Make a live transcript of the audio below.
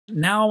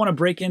Now I want to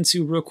break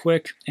into real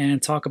quick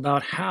and talk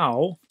about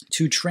how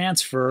to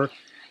transfer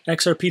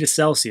XRP to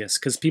Celsius,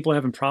 because people are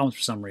having problems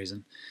for some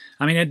reason.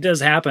 I mean, it does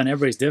happen.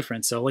 Everybody's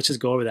different. So let's just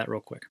go over that real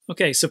quick.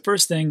 Okay, so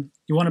first thing,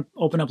 you want to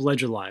open up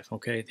Ledger Live.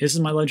 Okay, this is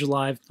my Ledger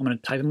Live. I'm going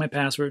to type in my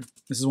password.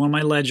 This is one of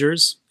my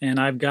ledgers, and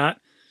I've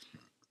got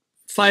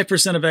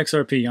 5% of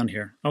XRP on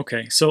here.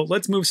 Okay, so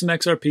let's move some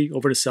XRP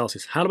over to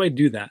Celsius. How do I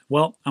do that?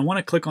 Well, I want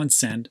to click on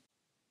send.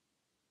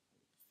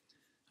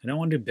 I don't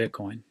want to do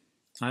Bitcoin.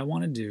 I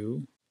want to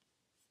do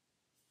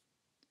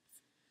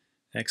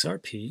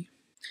XRP.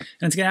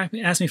 And it's going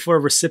to ask me for a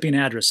recipient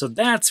address. So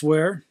that's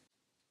where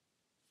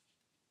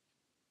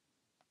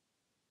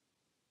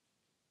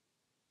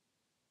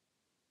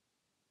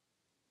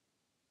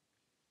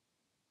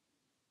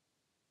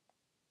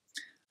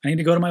I need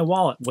to go to my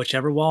wallet,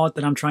 whichever wallet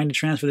that I'm trying to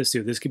transfer this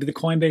to. This could be the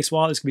Coinbase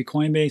wallet, this could be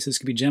Coinbase, this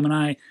could be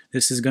Gemini,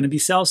 this is going to be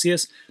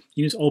Celsius.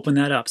 You just open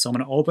that up. So I'm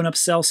going to open up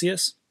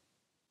Celsius,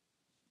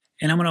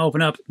 and I'm going to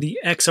open up the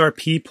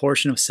XRP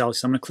portion of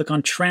Celsius. I'm going to click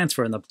on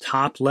transfer in the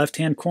top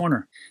left-hand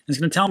corner. It's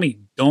going to tell me,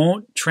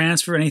 don't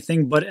transfer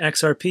anything but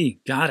XRP.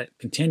 Got it.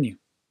 Continue.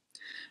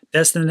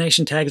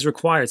 Destination tag is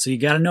required, so you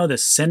got to know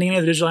this. Sending any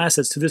of the digital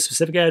assets to this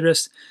specific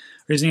address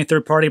or using a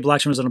third-party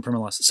blockchain result in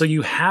permaless. So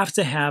you have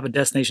to have a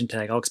destination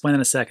tag. I'll explain that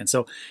in a second.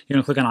 So you're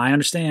going to click on I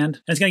understand,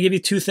 and it's going to give you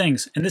two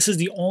things. And this is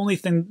the only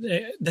thing,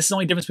 this is the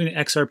only difference between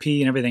the XRP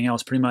and everything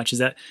else pretty much, is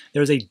that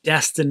there's a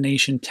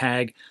destination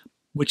tag,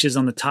 which is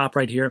on the top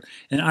right here.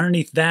 And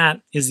underneath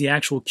that is the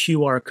actual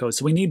QR code.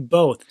 So we need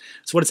both.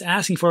 So what it's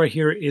asking for right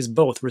here is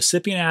both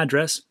recipient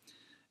address,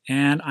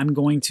 and I'm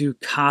going to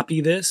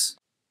copy this,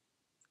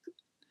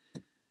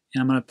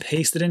 and I'm going to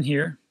paste it in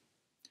here.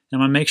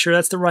 And I'm going to make sure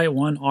that's the right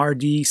one,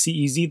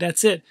 RDCEZ,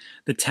 that's it.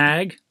 The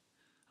tag,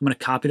 I'm going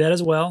to copy that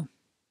as well.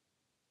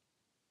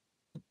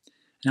 And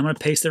I'm going to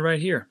paste it right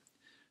here.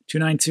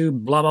 292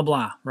 blah, blah,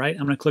 blah, right?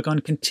 I'm going to click on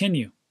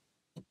continue.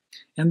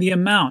 And the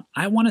amount,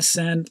 I want to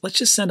send, let's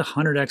just send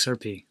 100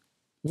 XRP.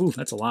 Ooh,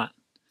 that's a lot.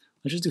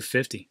 Let's just do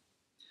 50.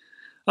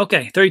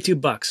 Okay, 32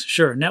 bucks.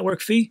 Sure,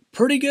 network fee,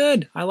 pretty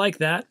good. I like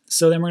that.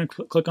 So then we're going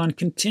to click on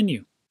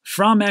continue.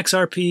 From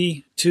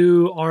XRP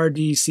to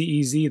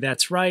RDCEZ,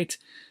 that's right.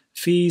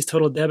 Fees,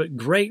 total debit,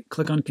 great.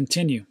 Click on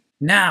continue.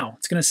 Now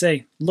it's going to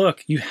say,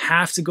 look, you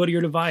have to go to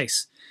your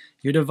device,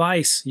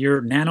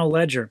 your Nano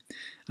Ledger.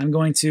 I'm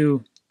going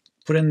to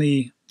put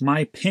in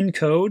my PIN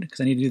code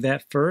because I need to do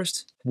that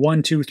first.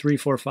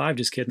 12345.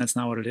 Just kidding, that's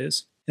not what it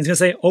is. It's going to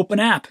say open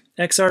app,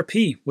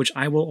 XRP, which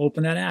I will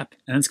open that app.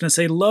 And it's going to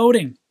say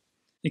loading.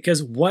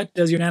 Because what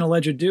does your Nano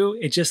Ledger do?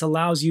 It just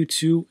allows you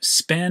to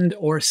spend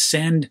or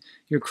send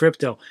your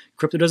crypto.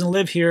 Crypto doesn't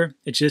live here.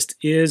 It just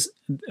is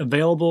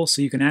available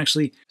so you can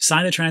actually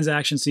sign the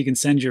transaction so you can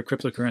send your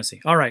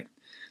cryptocurrency. All right,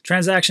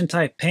 transaction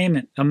type,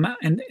 payment, amount,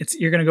 and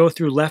you're going to go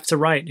through left to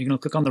right. You're going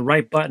to click on the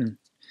right button.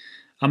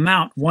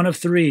 Amount, 1 of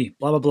 3,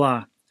 blah, blah,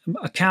 blah.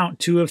 Account,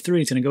 2 of 3.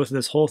 It's going to go through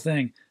this whole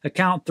thing.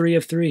 Account, 3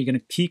 of 3. You're going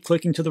to keep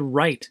clicking to the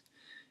right.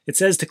 It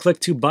says to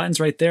click 2 buttons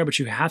right there, but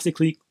you have to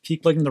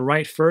keep clicking the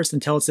right first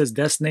until it says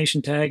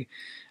destination tag,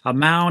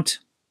 amount,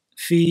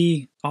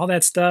 fee, all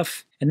that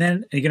stuff. And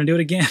then you're going to do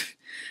it again.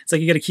 It's like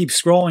you got to keep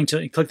scrolling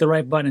till you click the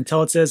right button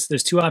until it says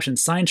there's 2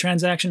 options, sign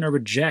transaction or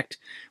reject.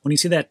 When you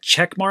see that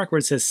check mark where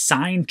it says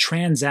sign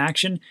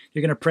transaction,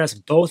 you're going to press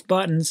both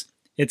buttons.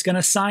 It's going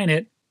to sign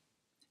it,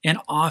 and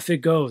off it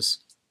goes.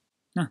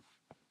 Huh.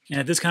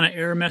 And if this kind of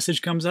error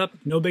message comes up,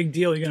 no big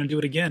deal. You're going to do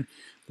it again.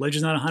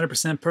 Ledger's not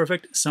 100%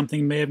 perfect.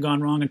 Something may have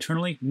gone wrong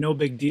internally. No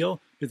big deal.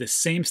 Do the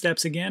same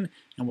steps again,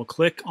 and we'll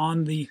click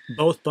on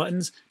both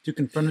buttons to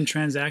confirm the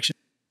transaction.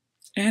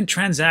 And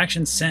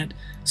transaction sent.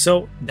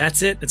 So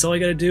that's it. That's all you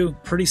got to do.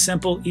 Pretty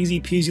simple, easy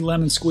peasy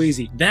lemon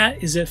squeezy.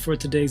 That is it for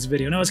today's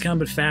video. I know it's kind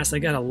of a bit fast. I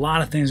got a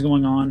lot of things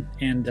going on,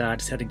 and I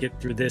just had to get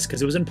through this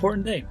because it was an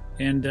important day.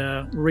 And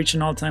we're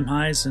reaching all-time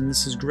highs, and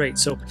this is great.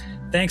 So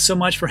thanks so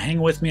much for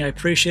hanging with me. I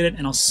appreciate it,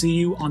 and I'll see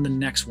you on the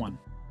next one.